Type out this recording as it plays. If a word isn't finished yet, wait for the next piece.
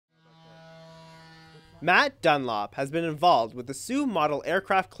Matt Dunlop has been involved with the Soo Modellers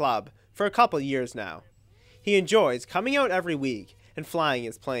Aircraft Club for a couple years now. He enjoys coming out every week and flying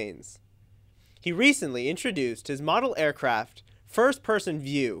his planes. He recently introduced his model aircraft first-person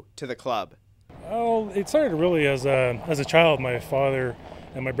view to the club. Well, it started really as a child. My father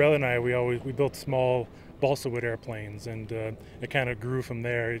and my brother and I, we built small balsa wood airplanes, and it kind of grew from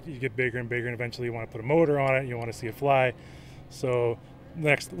there. You get bigger and bigger, and eventually you want to put a motor on it, you want to see it fly. So the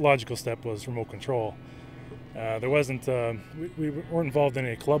next logical step was remote control. There wasn't, we weren't involved in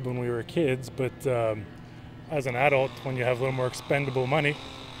a club when we were kids, but as an adult, when you have a little more expendable money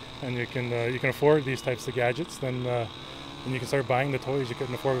and you can afford these types of gadgets, then you can start buying the toys you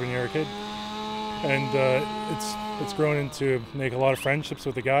couldn't afford when you were a kid. And it's grown into make a lot of friendships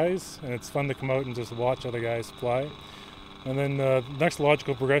with the guys, and it's fun to come out and just watch other guys fly. And then the next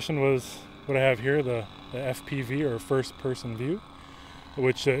logical progression was what I have here, the FPV, or first person view,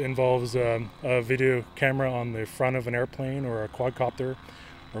 which involves a video camera on the front of an airplane or a quadcopter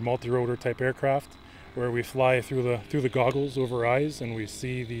or multi-rotor type aircraft, where we fly through the goggles over our eyes, and we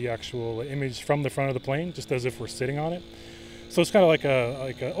see the actual image from the front of the plane just as if we're sitting on it. So it's kind of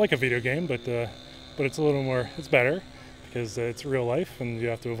like a video game, but it's a little more, it's better because it's real life and you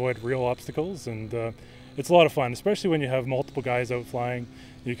have to avoid real obstacles, and it's a lot of fun, especially when you have multiple guys out flying.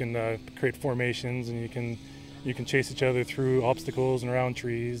 You can create formations, and you can chase each other through obstacles and around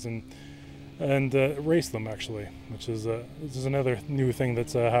trees and race them, actually, which is another new thing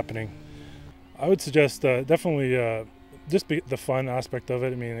that's happening. I would suggest definitely just the fun aspect of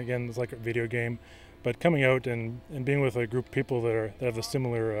it. I mean, again, it's like a video game, but coming out and being with a group of people that have the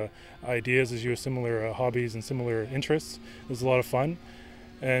similar ideas as you, similar hobbies and similar interests is a lot of fun.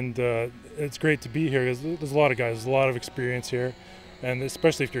 And it's great to be here because there's a lot of guys, there's a lot of experience here. And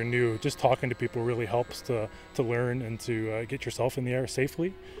especially if you're new, just talking to people really helps to learn and to get yourself in the air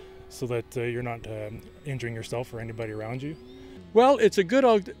safely so that you're not injuring yourself or anybody around you. Well, it's a good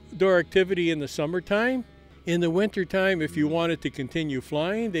outdoor activity in the summertime. In the wintertime, if you wanted to continue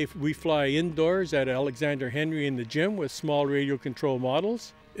flying, we fly indoors at Alexander Henry in the gym with small radio control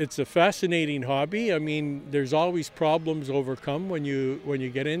models. It's a fascinating hobby. I mean, there's always problems overcome when you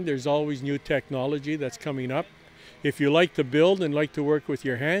get in. There's always new technology that's coming up. If you like to build and like to work with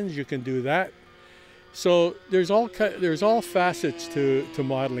your hands, you can do that. So there's all facets to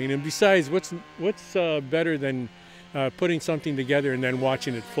modeling. And besides, what's better than putting something together and then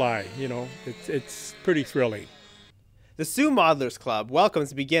watching it fly? You know, it's pretty thrilling. The Soo Modellers Club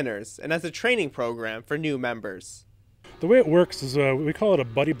welcomes beginners and has a training program for new members. The way it works is we call it a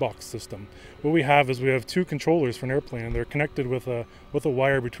buddy box system. What we have is we have two controllers for an airplane, and they're connected with a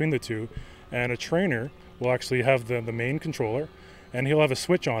wire between the two, and a trainer will actually have the main controller, and he'll have a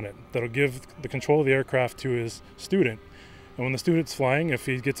switch on it that'll give the control of the aircraft to his student. And when the student's flying, if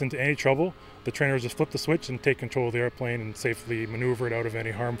he gets into any trouble, the trainer will just flip the switch and take control of the airplane and safely maneuver it out of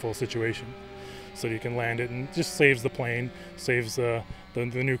any harmful situation. So you can land it, and it just saves the plane, saves the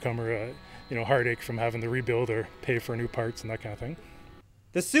newcomer heartache from having to rebuild or pay for new parts and that kind of thing.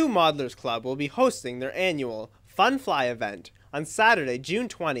 The Soo Modellers Club will be hosting their annual Fun Fly event on Saturday, June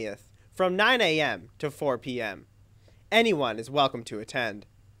 20th from 9 a.m. to 4 p.m. Anyone is welcome to attend.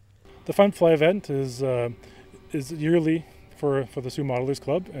 The Fun Fly event is yearly for the Soo Modellers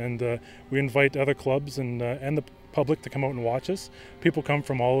Club, and we invite other clubs and the public to come out and watch us. People come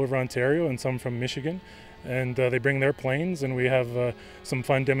from all over Ontario and some from Michigan, and they bring their planes, and we have some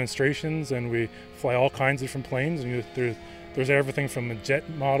fun demonstrations, and we fly all kinds of different planes. And there's everything from jet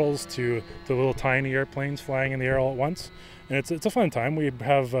models to little tiny airplanes flying in the air all at once, and it's a fun time.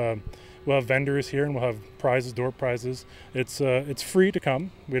 We'll have vendors here, and we'll have prizes, door prizes. It's free to come.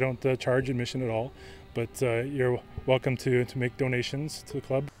 We don't charge admission at all, but you're welcome to make donations to the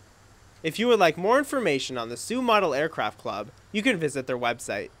club. If you would like more information on the Soo Modellers Aircraft Club, you can visit their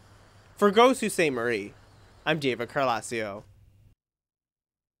website. For Go Sault Ste. Marie, I'm David Carlasio.